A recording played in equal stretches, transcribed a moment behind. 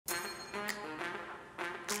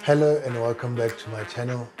Hello and welcome back to my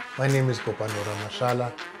channel. My name is Kopanora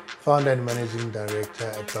Mashala, founder and managing director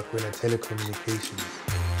at Bakwena Telecommunications.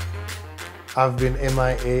 I've been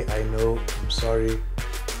MIA, I know, I'm sorry,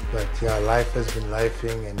 but yeah, life has been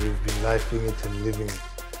lifing and we've been lifing it and living it.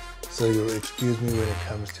 So you'll excuse me when it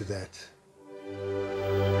comes to that.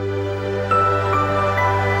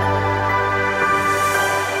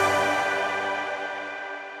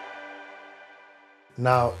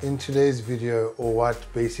 Now, in today's video, or what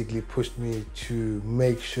basically pushed me to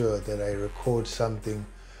make sure that I record something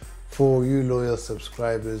for you loyal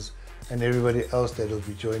subscribers and everybody else that will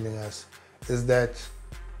be joining us, is that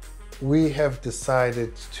we have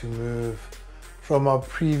decided to move from our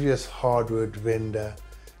previous hardware vendor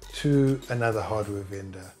to another hardware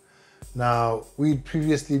vendor. Now, we'd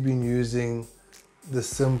previously been using the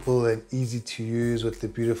simple and easy to use with the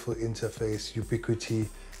beautiful interface Ubiquiti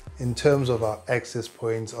in terms of our access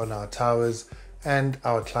points on our towers and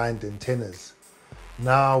our client antennas.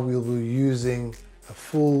 Now we'll be using a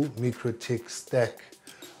full Mikrotik stack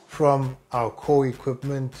from our core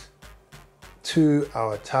equipment to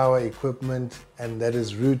our tower equipment, and that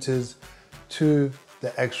is routers, to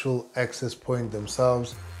the actual access point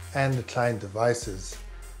themselves and the client devices.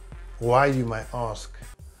 Why, you might ask?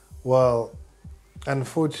 Well,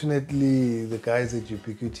 unfortunately, the guys at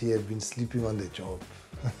Ubiquiti have been sleeping on their job.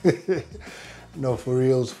 No, for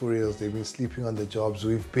reals, they've been sleeping on the jobs.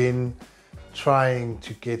 We've been trying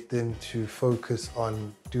to get them to focus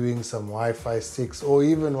on doing some Wi-Fi 6 or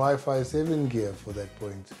even Wi-Fi 7 gear for that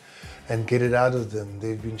point and get it out of them.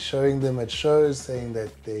 They've been showing them at shows saying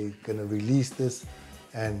that they're going to release this,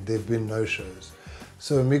 and there've been no shows.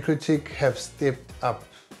 So Mikrotik have stepped up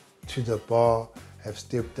to the bar, have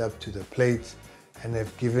stepped up to the plate, and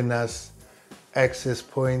have given us access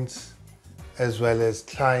points as well as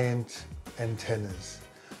client antennas.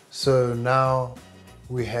 So now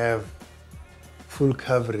we have full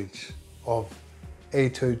coverage of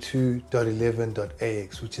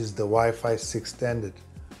 802.11.ax, which is the Wi-Fi 6 standard.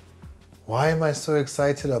 Why am I so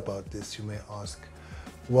excited about this, you may ask?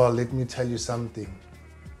 Well, let me tell you something.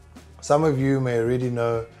 Some of you may already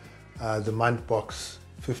know the Muntbox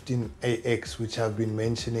 15AX, which I've been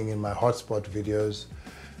mentioning in my hotspot videos.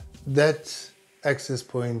 That access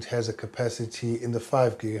point has a capacity in the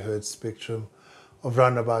 5 GHz spectrum of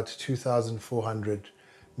around about 2,400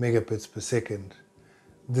 megabits per second.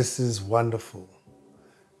 This is wonderful.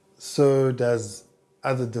 So does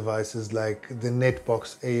other devices like the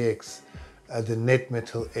Netbox AX, the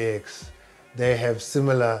NetMetal AX. They have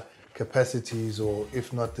similar capacities, or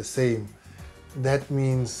if not the same. That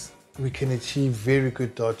means we can achieve very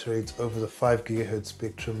good data rates over the 5 GHz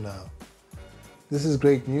spectrum now. This is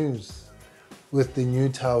great news with the new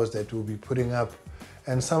towers that we'll be putting up,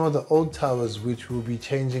 and some of the old towers which will be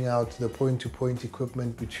changing out the point-to-point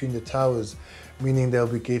equipment between the towers, meaning they'll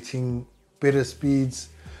be getting better speeds,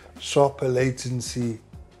 sharper latency,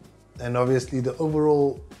 and obviously the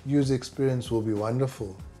overall user experience will be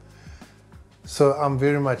wonderful. So I'm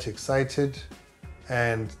very much excited,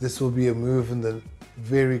 and this will be a move in the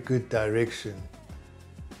very good direction.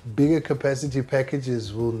 Bigger capacity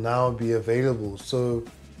packages will now be available, so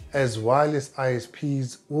as wireless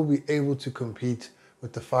ISPs will be able to compete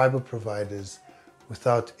with the fiber providers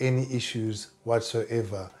without any issues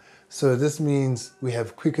whatsoever. So this means we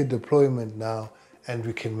have quicker deployment now, and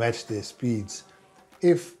we can match their speeds.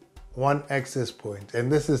 If one access point,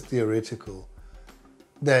 and this is theoretical,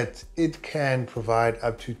 that it can provide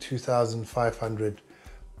up to 2,500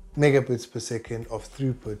 megabits per second of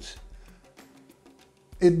throughput,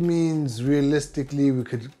 it means realistically we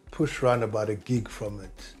could push around about a gig from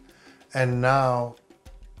it. And now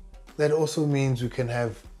that also means we can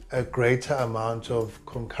have a greater amount of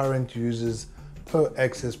concurrent users per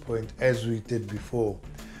access point as we did before.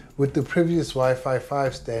 With the previous Wi-Fi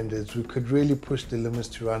 5 standards, we could really push the limits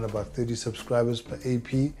to around about 30 subscribers per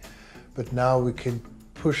AP, but now we can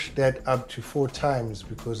push that up to 4 times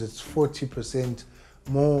because it's 40%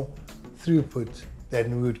 more throughput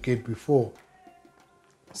than we would get before.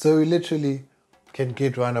 So we literally can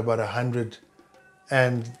get around about 100,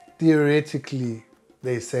 and theoretically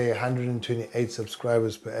they say 128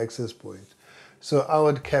 subscribers per access point. So I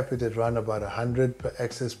would cap it at around about 100 per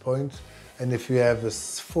access point, and if you have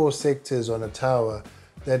 4 sectors on a tower,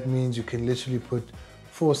 that means you can literally put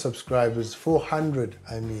 400 subscribers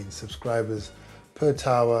per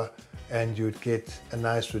tower, and you'd get a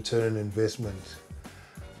nice return on investment.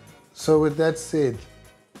 So with that said,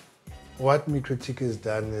 what Mikrotik has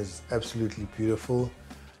done is absolutely beautiful.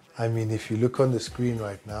 I mean, if you look on the screen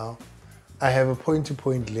right now, I have a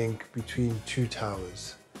point-to-point link between 2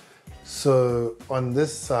 towers. So on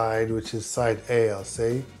this side, which is side A, I'll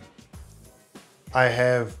say, I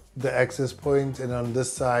have the access point, and on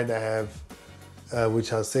this side I have,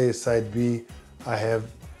 which I'll say is side B, I have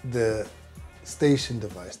the station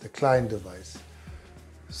device, the client device.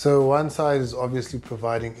 So one side is obviously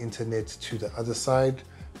providing internet to the other side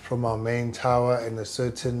from our main tower in a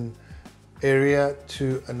certain area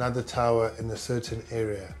to another tower in a certain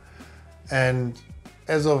area. And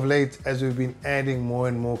as of late, as we've been adding more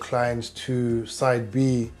and more clients to side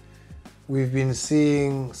B, we've been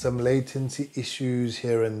seeing some latency issues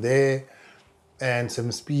here and there and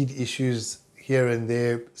some speed issues here and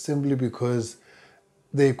there, simply because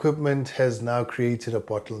the equipment has now created a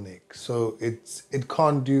bottleneck. So it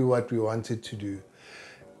can't do what we want it to do.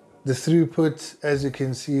 The throughput, as you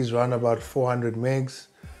can see, is around about 400 megs,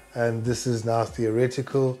 and this is now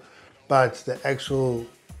theoretical, but the actual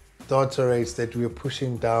data rates that we're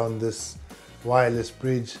pushing down this wireless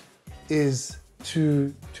bridge is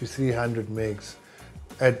 200 to 300 megs.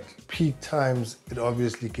 At peak times, it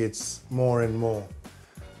obviously gets more and more.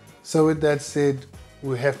 So with that said,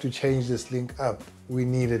 we have to change this link up. We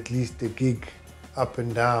need at least a gig up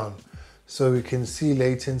and down so we can see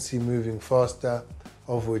latency moving faster,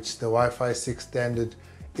 of which the Wi-Fi 6 standard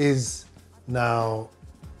is now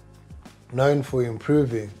known for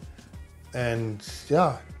improving. And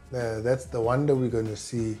yeah, that's the wonder we're going to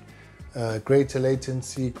see. Greater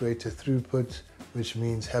latency, greater throughput, which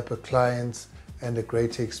means happier clients and a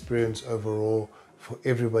greater experience overall for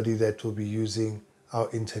everybody that will be using our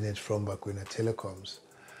internet from Bakwena Telecoms.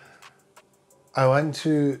 I want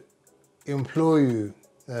to implore you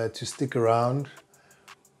to stick around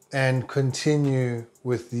and continue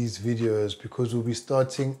with these videos, because we'll be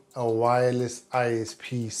starting a wireless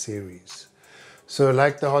ISP series. So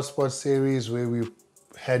like the Hotspot series, where we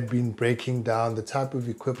had been breaking down the type of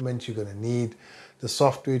equipment you're going to need, the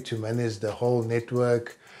software to manage the whole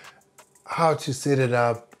network, how to set it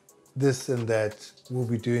up, this and that, we'll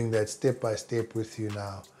be doing that step by step with you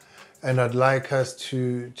now. And I'd like us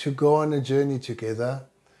to go on a journey together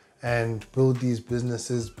and build these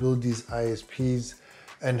businesses, build these ISPs,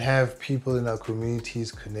 and have people in our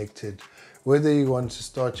communities connected. Whether you want to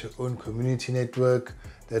start your own community network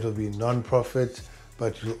that will be non-profit,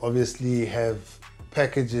 but you'll obviously have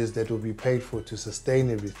packages that will be paid for to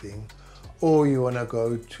sustain everything, or you want to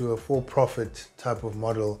go to a for-profit type of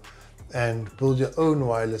model and build your own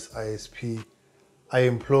wireless ISP, I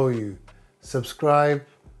implore you, subscribe,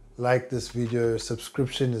 like this video.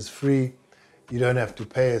 Subscription is free. You don't have to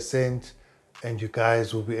pay a cent, and you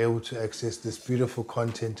guys will be able to access this beautiful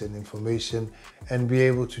content and information and be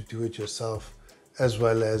able to do it yourself, as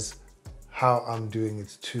well as how I'm doing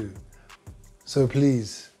it too. So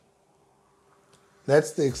please,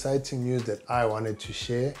 that's the exciting news that I wanted to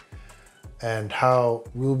share, and how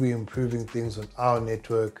we'll be improving things on our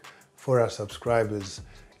network for our subscribers.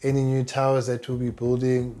 Any new towers that we'll be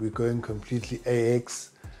building, we're going completely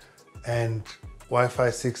AX, and Wi-Fi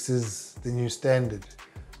 6 is the new standard,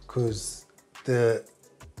 because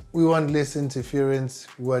we want less interference,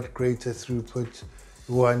 we want greater throughput,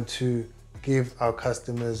 we want to give our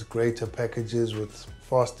customers greater packages with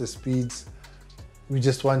faster speeds. We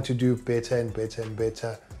just want to do better and better and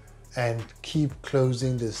better, and keep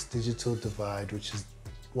closing this digital divide, which is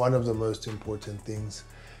one of the most important things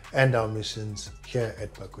and our missions here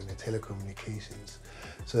at Bakwena Telecommunications.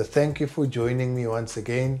 So thank you for joining me once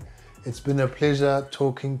again. It's been a pleasure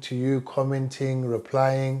talking to you, commenting,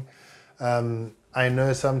 replying. I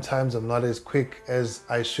know sometimes I'm not as quick as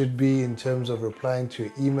I should be in terms of replying to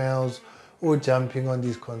your emails or jumping on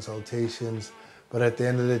these consultations, but at the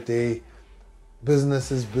end of the day,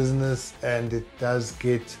 business is business, and it does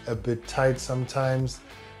get a bit tight sometimes,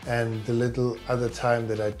 and the little other time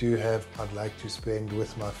that I do have, I'd like to spend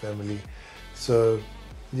with my family. So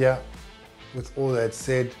yeah, with all that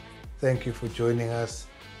said, thank you for joining us,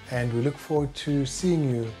 and we look forward to seeing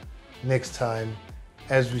you next time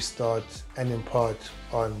as we start and impart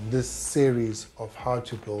on this series of how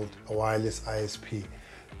to build a wireless ISP.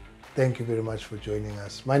 Thank you very much for joining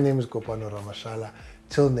us. My name is Kopano Ramashala.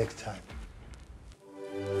 Till next time.